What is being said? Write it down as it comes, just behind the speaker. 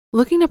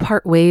Looking to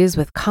part ways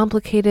with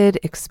complicated,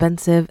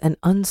 expensive, and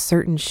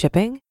uncertain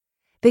shipping?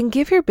 Then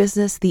give your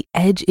business the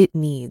edge it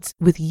needs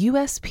with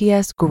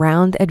USPS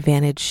Ground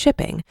Advantage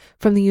shipping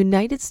from the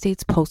United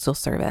States Postal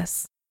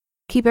Service.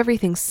 Keep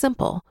everything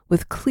simple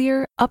with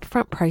clear,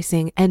 upfront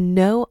pricing and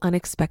no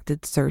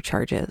unexpected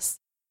surcharges.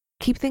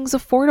 Keep things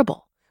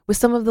affordable with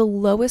some of the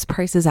lowest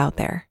prices out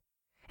there.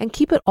 And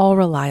keep it all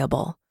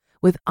reliable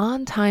with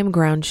on-time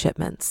ground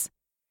shipments.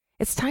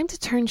 It's time to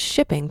turn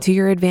shipping to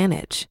your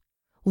advantage.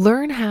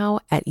 Learn how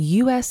at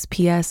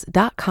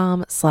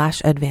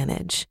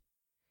USPS.com/advantage.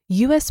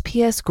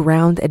 USPS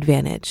Ground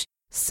Advantage.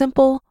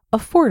 Simple,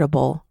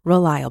 affordable,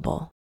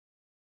 reliable.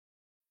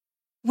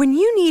 When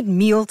you need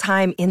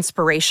mealtime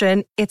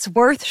inspiration, it's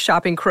worth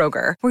shopping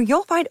Kroger, where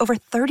you'll find over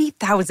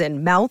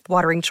 30,000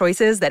 mouth-watering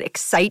choices that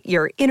excite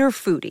your inner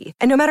foodie.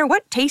 And no matter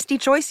what tasty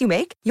choice you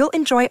make, you'll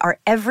enjoy our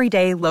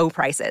everyday low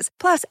prices,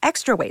 plus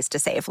extra ways to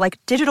save, like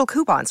digital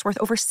coupons worth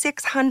over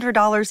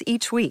 $600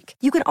 each week.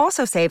 You can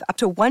also save up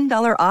to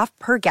 $1 off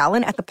per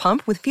gallon at the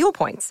pump with fuel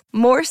points.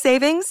 More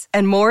savings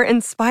and more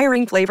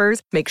inspiring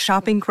flavors make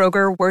shopping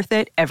Kroger worth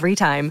it every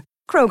time.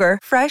 Kroger,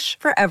 fresh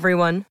for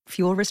everyone.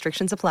 Fuel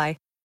restrictions apply.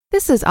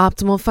 This is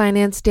Optimal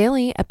Finance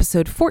Daily,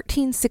 episode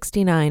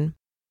 1469.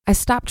 I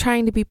stopped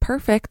trying to be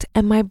perfect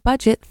and my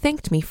budget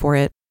thanked me for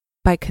it,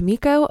 by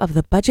Kamiko of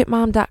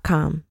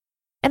thebudgetmom.com.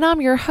 And I'm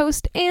your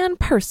host and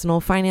personal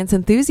finance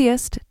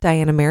enthusiast,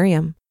 Diana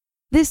Merriam.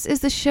 This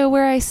is the show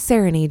where I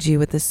serenade you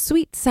with the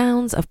sweet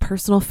sounds of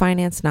personal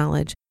finance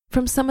knowledge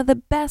from some of the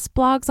best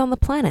blogs on the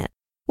planet,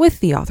 with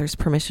the author's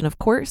permission, of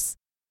course.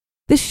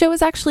 This show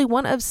is actually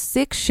one of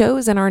 6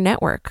 shows in our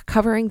network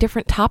covering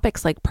different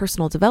topics like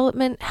personal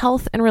development,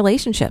 health, and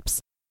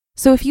relationships.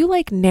 So if you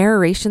like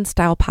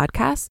narration-style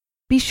podcasts,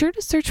 be sure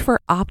to search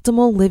for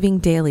Optimal Living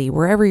Daily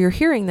wherever you're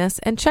hearing this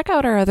and check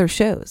out our other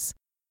shows.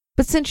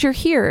 But since you're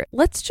here,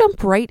 let's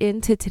jump right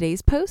into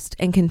today's post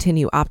and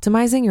continue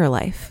optimizing your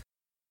life.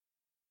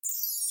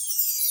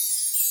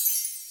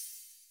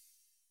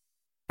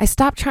 I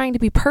stopped trying to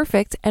be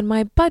perfect and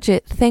my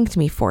budget thanked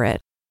me for it,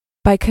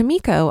 by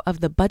Kamiko of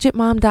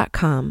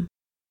thebudgetmom.com.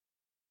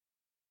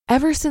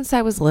 Ever since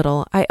I was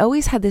little, I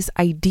always had this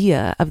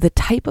idea of the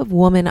type of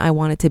woman I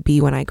wanted to be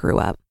when I grew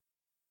up.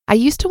 I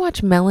used to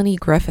watch Melanie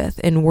Griffith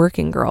in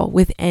Working Girl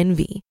with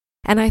envy,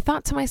 and I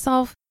thought to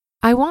myself,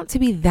 I want to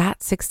be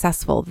that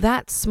successful,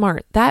 that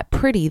smart, that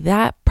pretty,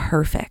 that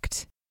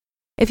perfect.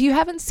 If you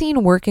haven't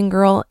seen Working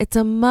Girl, it's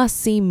a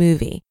must-see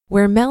movie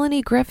where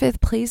Melanie Griffith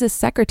plays a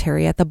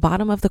secretary at the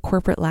bottom of the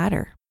corporate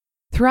ladder.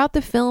 Throughout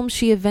the film,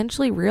 she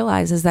eventually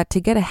realizes that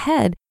to get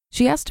ahead,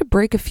 she has to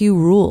break a few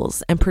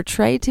rules and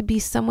portray to be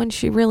someone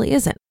she really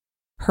isn't,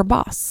 her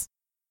boss.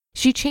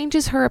 She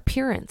changes her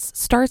appearance,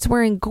 starts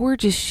wearing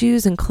gorgeous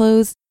shoes and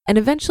clothes, and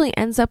eventually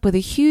ends up with a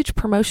huge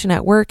promotion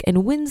at work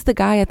and wins the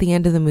guy at the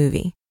end of the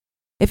movie.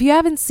 If you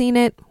haven't seen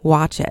it,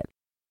 watch it.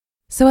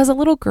 So as a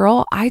little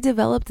girl, I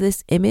developed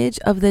this image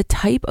of the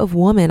type of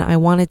woman I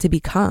wanted to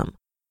become,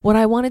 what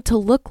I wanted to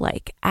look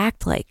like,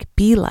 act like,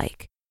 be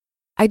like.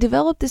 I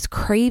developed this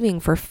craving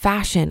for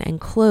fashion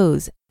and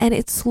clothes, and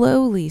it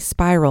slowly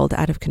spiraled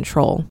out of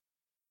control.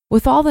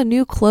 With all the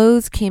new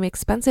clothes came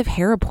expensive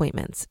hair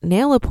appointments,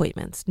 nail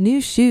appointments,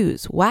 new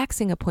shoes,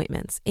 waxing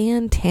appointments,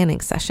 and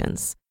tanning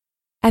sessions.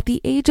 At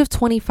the age of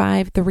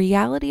 25, the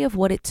reality of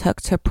what it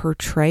took to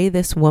portray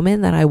this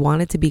woman that I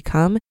wanted to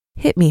become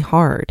hit me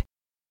hard.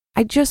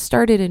 I just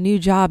started a new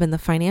job in the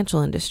financial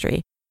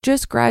industry,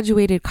 just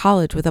graduated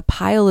college with a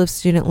pile of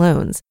student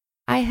loans.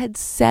 I had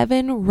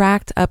 7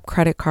 racked up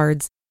credit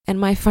cards, and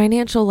my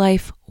financial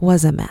life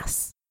was a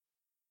mess.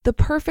 The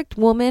perfect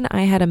woman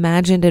I had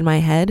imagined in my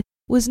head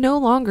was no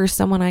longer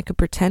someone I could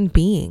pretend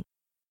being.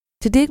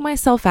 To dig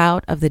myself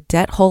out of the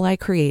debt hole I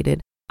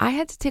created, I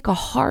had to take a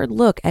hard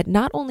look at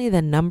not only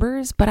the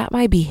numbers, but at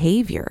my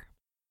behavior.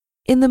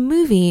 In the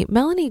movie,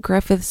 Melanie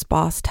Griffith's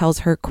boss tells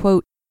her,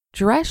 quote,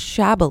 "Dress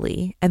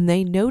shabbily and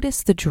they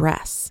notice the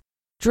dress.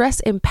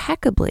 Dress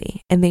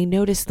impeccably and they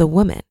notice the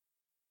woman."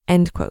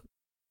 End quote.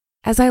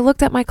 As I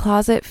looked at my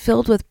closet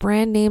filled with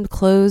brand-named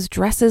clothes,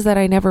 dresses that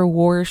I never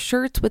wore,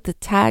 shirts with the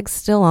tags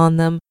still on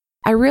them,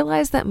 I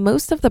realized that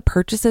most of the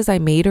purchases I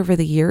made over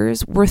the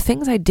years were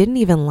things I didn't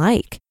even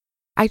like.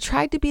 I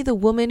tried to be the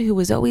woman who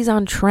was always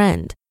on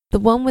trend, the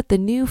one with the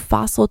new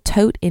Fossil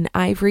tote in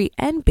ivory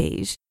and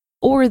beige,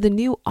 or the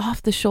new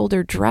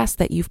off-the-shoulder dress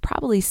that you've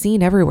probably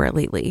seen everywhere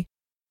lately.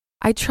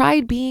 I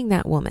tried being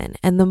that woman,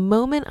 and the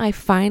moment I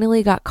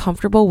finally got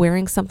comfortable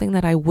wearing something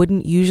that I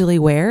wouldn't usually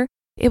wear,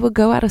 it would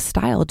go out of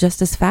style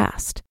just as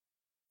fast.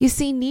 You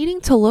see, needing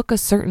to look a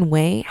certain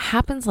way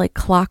happens like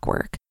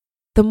clockwork.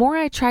 The more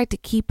I tried to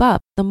keep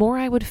up, the more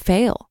I would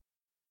fail.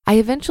 I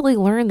eventually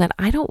learned that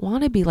I don't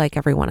want to be like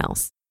everyone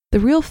else. The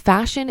real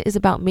fashion is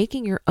about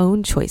making your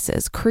own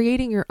choices,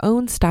 creating your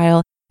own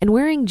style, and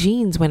wearing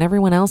jeans when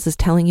everyone else is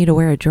telling you to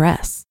wear a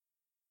dress.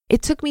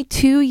 It took me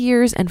 2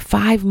 years and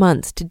 5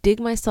 months to dig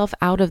myself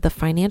out of the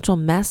financial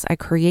mess I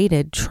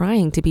created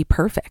trying to be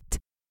perfect.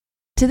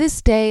 To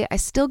this day, I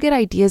still get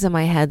ideas in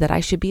my head that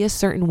I should be a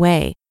certain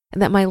way and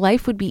that my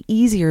life would be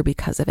easier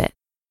because of it.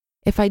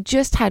 If I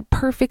just had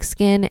perfect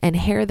skin and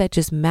hair that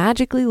just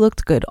magically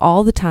looked good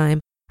all the time,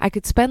 I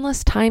could spend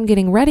less time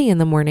getting ready in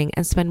the morning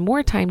and spend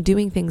more time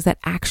doing things that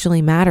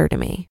actually matter to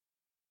me.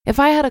 If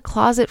I had a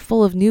closet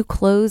full of new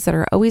clothes that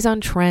are always on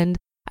trend,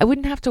 I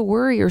wouldn't have to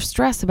worry or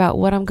stress about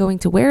what I'm going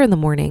to wear in the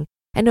morning,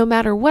 and no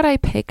matter what I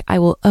pick, I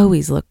will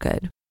always look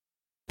good.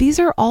 These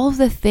are all of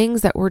the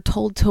things that we're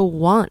told to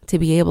want to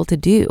be able to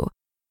do.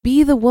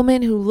 Be the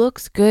woman who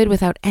looks good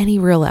without any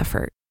real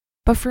effort.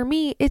 But for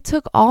me, it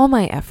took all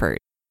my effort.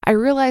 I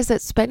realized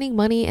that spending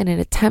money in an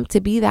attempt to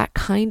be that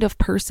kind of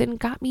person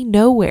got me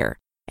nowhere,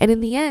 and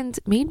in the end,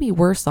 made me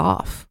worse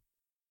off.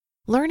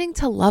 Learning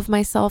to love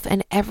myself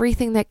and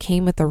everything that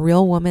came with the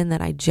real woman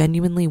that I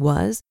genuinely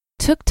was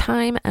took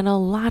time and a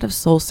lot of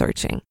soul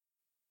searching.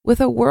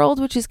 With a world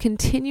which is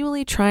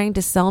continually trying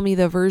to sell me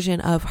the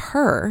version of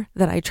her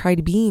that I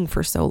tried being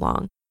for so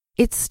long,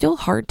 it's still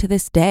hard to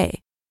this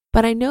day.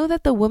 But I know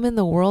that the woman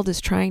the world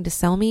is trying to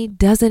sell me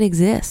doesn't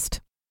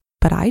exist.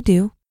 But I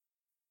do.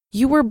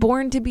 You were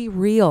born to be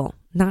real,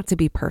 not to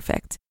be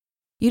perfect.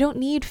 You don't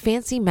need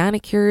fancy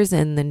manicures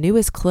and the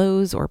newest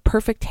clothes or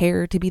perfect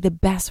hair to be the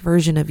best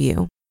version of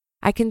you.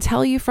 I can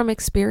tell you from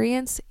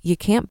experience, you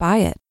can't buy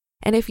it.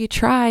 And if you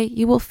try,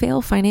 you will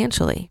fail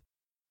financially.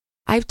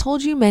 I've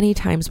told you many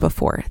times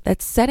before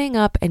that setting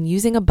up and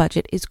using a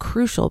budget is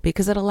crucial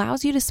because it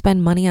allows you to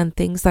spend money on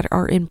things that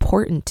are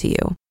important to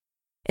you.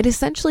 It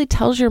essentially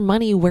tells your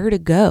money where to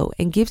go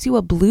and gives you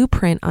a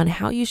blueprint on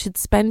how you should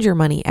spend your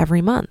money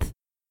every month.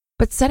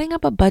 But setting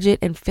up a budget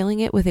and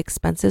filling it with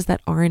expenses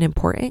that aren't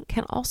important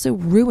can also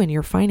ruin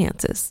your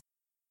finances.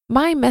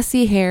 My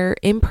messy hair,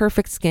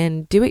 imperfect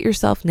skin,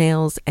 do-it-yourself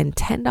nails, and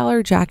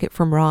 $10 jacket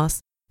from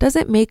Ross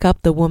doesn't make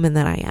up the woman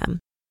that I am.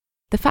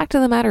 The fact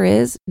of the matter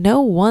is,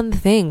 no one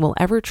thing will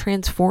ever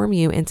transform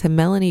you into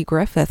Melanie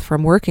Griffith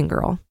from Working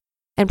Girl.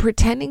 And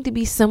pretending to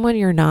be someone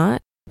you're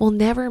not will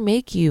never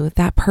make you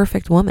that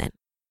perfect woman.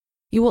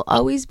 You will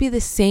always be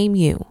the same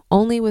you,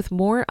 only with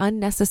more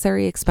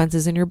unnecessary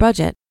expenses in your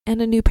budget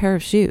and a new pair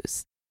of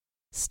shoes.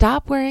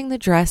 Stop wearing the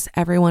dress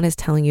everyone is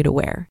telling you to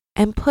wear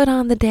and put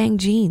on the dang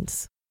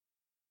jeans.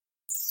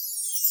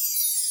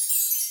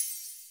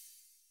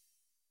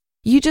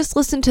 You just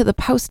listened to the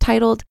post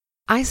titled,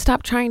 I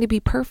Stopped Trying to Be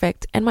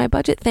Perfect and My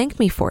Budget Thanked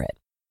Me for It,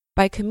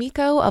 by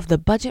Kimiko of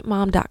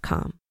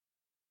thebudgetmom.com.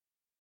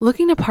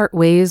 Looking to part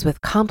ways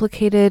with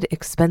complicated,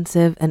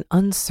 expensive, and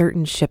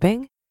uncertain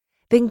shipping?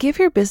 Then give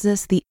your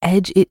business the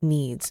edge it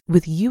needs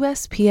with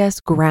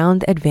USPS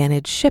Ground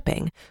Advantage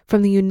shipping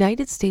from the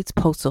United States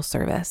Postal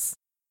Service.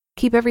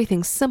 Keep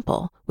everything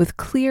simple with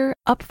clear,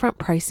 upfront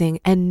pricing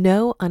and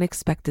no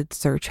unexpected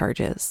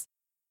surcharges.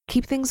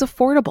 Keep things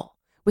affordable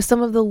with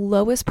some of the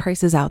lowest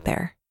prices out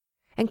there.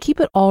 And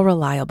keep it all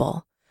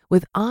reliable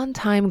with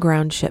on-time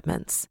ground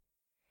shipments.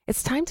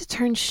 It's time to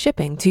turn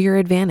shipping to your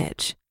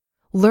advantage.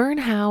 Learn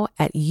how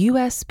at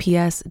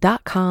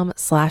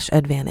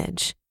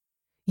USPS.com/advantage.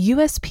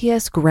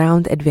 USPS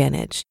Ground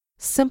Advantage.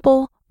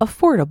 Simple,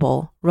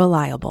 affordable,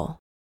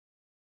 reliable.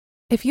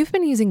 If you've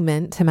been using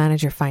Mint to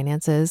manage your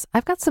finances,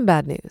 I've got some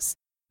bad news.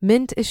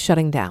 Mint is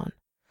shutting down.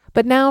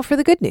 But now for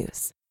the good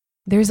news.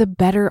 There's a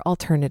better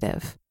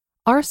alternative.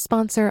 Our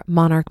sponsor,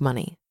 Monarch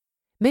Money.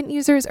 Mint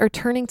users are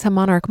turning to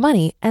Monarch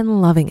Money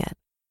and loving it.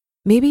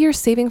 Maybe you're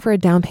saving for a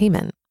down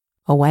payment,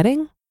 a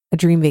wedding, a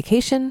dream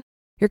vacation,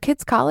 your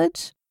kid's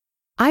college.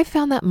 I've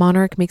found that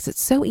Monarch makes it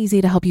so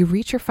easy to help you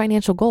reach your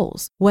financial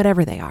goals,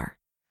 whatever they are.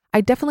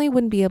 I definitely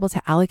wouldn't be able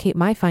to allocate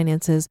my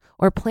finances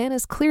or plan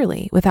as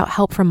clearly without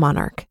help from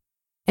Monarch.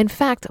 In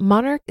fact,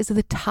 Monarch is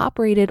the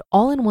top-rated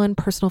all-in-one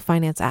personal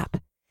finance app.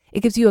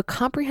 It gives you a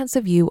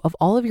comprehensive view of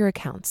all of your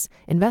accounts,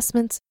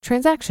 investments,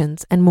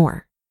 transactions, and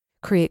more.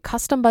 Create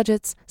custom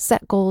budgets,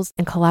 set goals,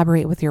 and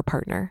collaborate with your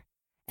partner.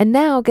 And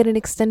now get an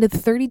extended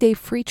 30-day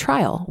free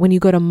trial when you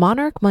go to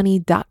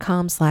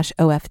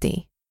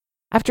monarchmoney.com/OFD.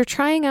 After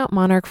trying out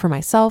Monarch for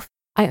myself,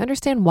 I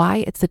understand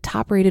why it's the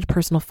top-rated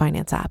personal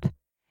finance app.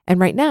 And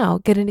right now,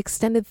 get an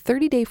extended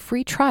 30-day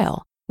free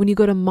trial when you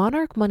go to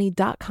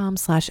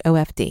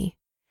monarchmoney.com/OFD.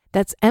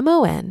 That's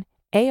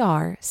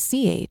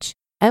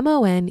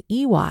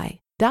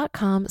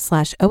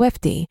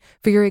monarchmoney.com/OFD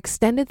for your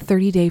extended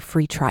 30-day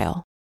free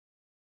trial.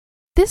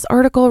 This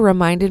article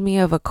reminded me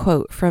of a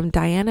quote from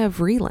Diana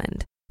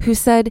Vreeland, who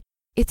said,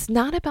 "It's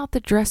not about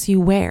the dress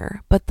you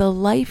wear, but the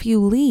life you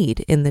lead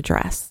in the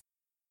dress."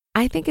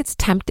 I think it's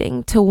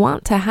tempting to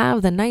want to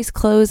have the nice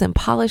clothes and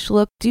polished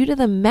look due to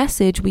the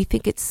message we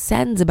think it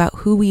sends about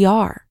who we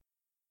are.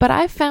 But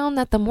I've found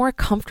that the more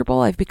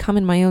comfortable I've become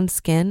in my own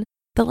skin,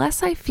 the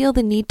less I feel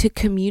the need to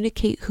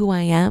communicate who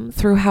I am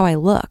through how I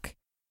look.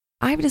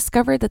 I've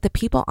discovered that the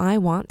people I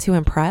want to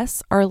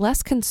impress are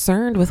less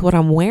concerned with what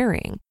I'm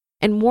wearing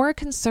and more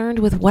concerned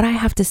with what I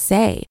have to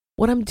say,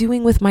 what I'm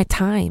doing with my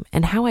time,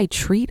 and how I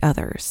treat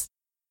others.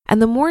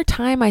 And the more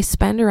time I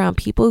spend around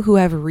people who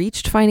have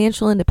reached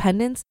financial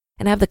independence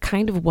and have the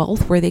kind of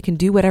wealth where they can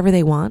do whatever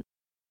they want,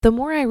 the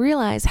more I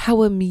realize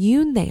how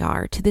immune they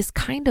are to this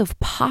kind of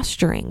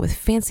posturing with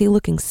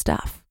fancy-looking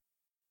stuff.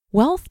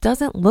 Wealth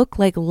doesn't look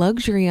like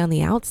luxury on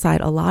the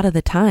outside a lot of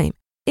the time,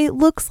 It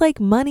looks like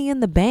money in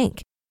the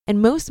bank,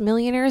 and most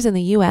millionaires in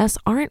the US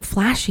aren't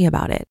flashy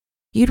about it.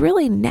 You'd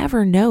really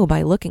never know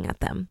by looking at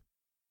them.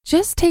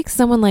 Just take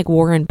someone like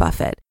Warren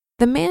Buffett.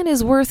 The man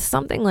is worth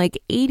something like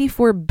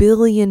 $84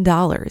 billion,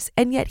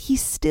 and yet he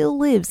still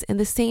lives in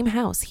the same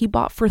house he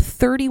bought for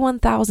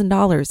 $31,000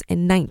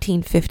 in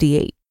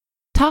 1958.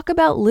 Talk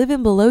about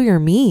living below your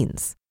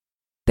means.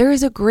 There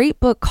is a great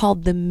book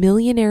called The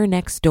Millionaire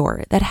Next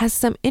Door that has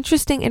some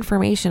interesting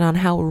information on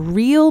how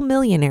real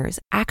millionaires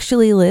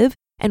actually live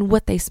and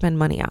what they spend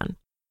money on.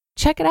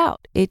 Check it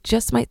out. It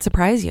just might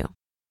surprise you.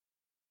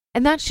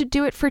 And that should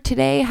do it for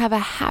today. Have a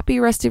happy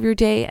rest of your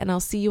day, and I'll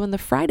see you on the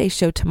Friday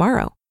show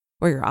tomorrow,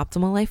 where your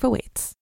optimal life awaits.